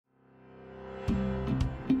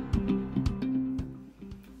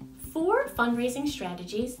4 fundraising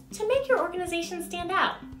strategies to make your organization stand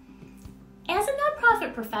out. As a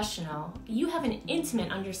nonprofit professional, you have an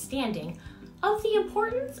intimate understanding of the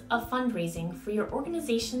importance of fundraising for your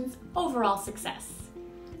organization's overall success.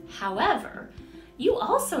 However, you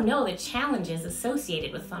also know the challenges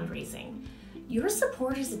associated with fundraising. Your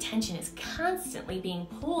supporters' attention is constantly being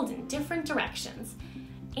pulled in different directions,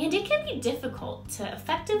 and it can be difficult to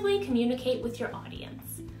effectively communicate with your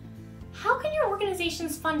audience. How can your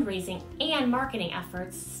organization's fundraising and marketing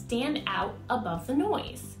efforts stand out above the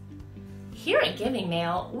noise? Here at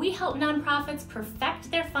GivingMail, we help nonprofits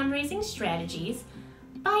perfect their fundraising strategies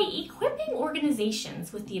by equipping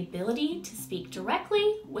organizations with the ability to speak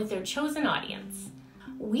directly with their chosen audience.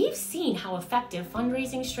 We've seen how effective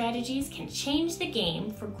fundraising strategies can change the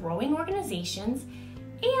game for growing organizations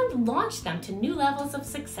and launch them to new levels of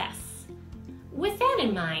success. With that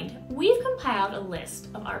in mind, we've compiled a list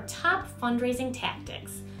of our top fundraising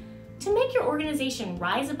tactics to make your organization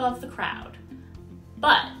rise above the crowd.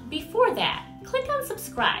 But before that, click on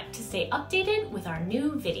subscribe to stay updated with our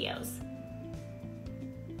new videos.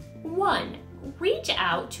 1. Reach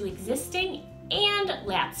out to existing and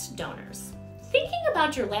lapsed donors. Thinking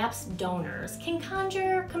about your lapsed donors can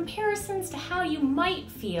conjure comparisons to how you might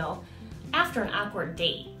feel after an awkward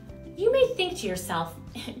date. You may think to yourself,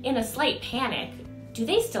 in a slight panic, do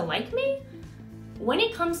they still like me? When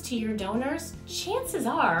it comes to your donors, chances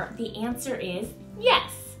are the answer is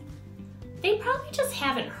yes. They probably just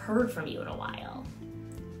haven't heard from you in a while.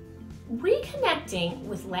 Reconnecting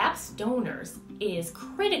with lapsed donors is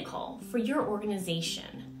critical for your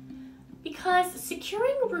organization because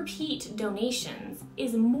securing repeat donations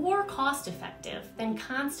is more cost-effective than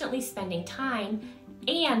constantly spending time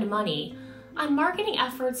and money on marketing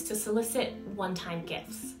efforts to solicit one-time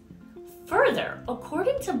gifts. Further,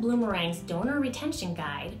 according to Bloomerang's Donor Retention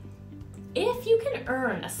Guide, if you can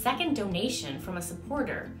earn a second donation from a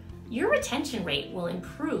supporter, your retention rate will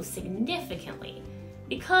improve significantly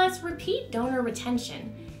because repeat donor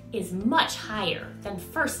retention is much higher than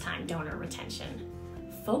first-time donor retention.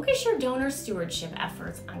 Focus your donor stewardship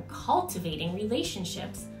efforts on cultivating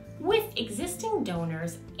relationships with existing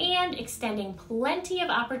donors and extending plenty of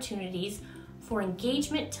opportunities for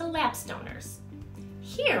engagement to lapsed donors.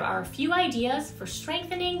 Here are a few ideas for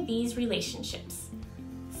strengthening these relationships.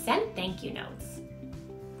 Send thank you notes.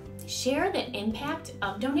 Share the impact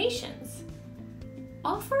of donations.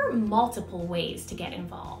 Offer multiple ways to get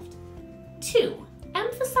involved. 2.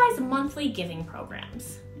 Emphasize monthly giving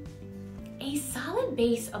programs. A solid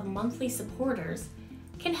base of monthly supporters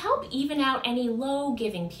can help even out any low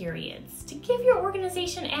giving periods to give your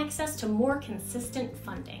organization access to more consistent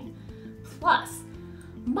funding. Plus,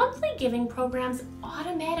 monthly giving programs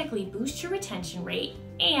automatically boost your retention rate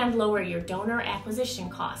and lower your donor acquisition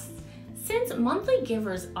costs, since monthly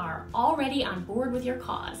givers are already on board with your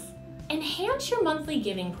cause. Enhance your monthly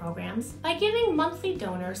giving programs by giving monthly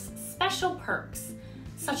donors special perks,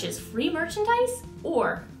 such as free merchandise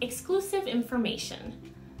or exclusive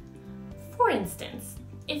information. For instance,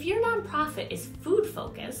 if your nonprofit is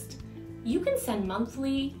food-focused, you can send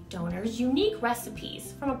monthly donors unique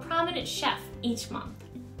recipes from a prominent chef each month.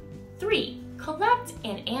 3. Collect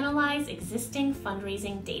and analyze existing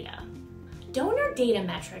fundraising data. Donor data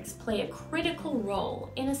metrics play a critical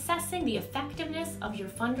role in assessing the effectiveness of your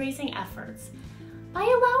fundraising efforts by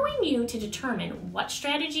allowing you to determine what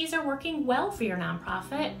strategies are working well for your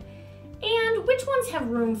nonprofit and which ones have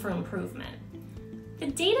room for improvement. The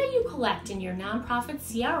data you collect in your nonprofit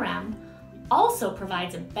CRM also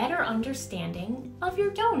provides a better understanding of your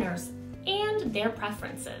donors and their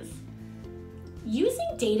preferences.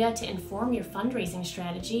 Using data to inform your fundraising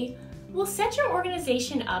strategy will set your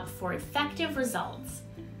organization up for effective results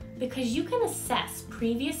because you can assess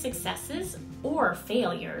previous successes or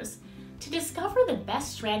failures to discover the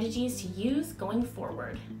best strategies to use going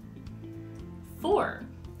forward. 4.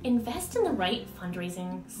 Invest in the right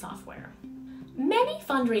fundraising software. Many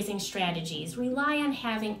fundraising strategies rely on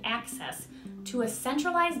having access to a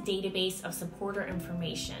centralized database of supporter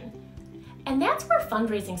information, and that's where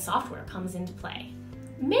fundraising software comes into play.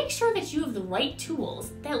 Make sure that you have the right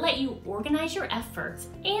tools that let you organize your efforts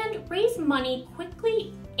and raise money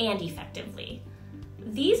quickly and effectively.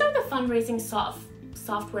 These are the fundraising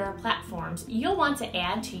software platforms you'll want to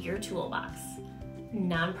add to your toolbox.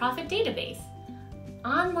 Nonprofit database,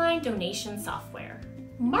 online donation software,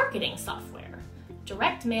 marketing software,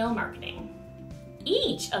 direct mail marketing.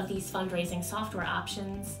 Each of these fundraising software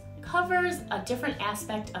options covers a different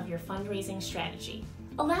aspect of your fundraising strategy,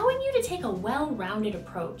 allowing you to take a well-rounded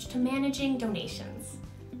approach to managing donations.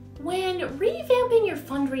 When revamping your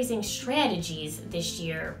fundraising strategies this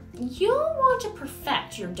year, you'll want to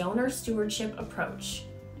perfect your donor stewardship approach.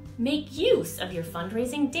 Make use of your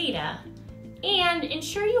fundraising data and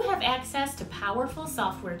ensure you have access to powerful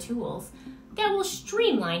software tools that will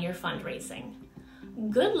streamline your fundraising.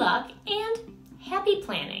 Good luck and happy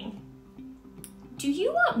planning! Do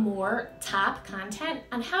you want more top content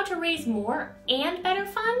on how to raise more and better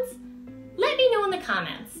funds? Let me know in the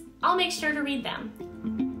comments. I'll make sure to read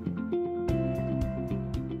them.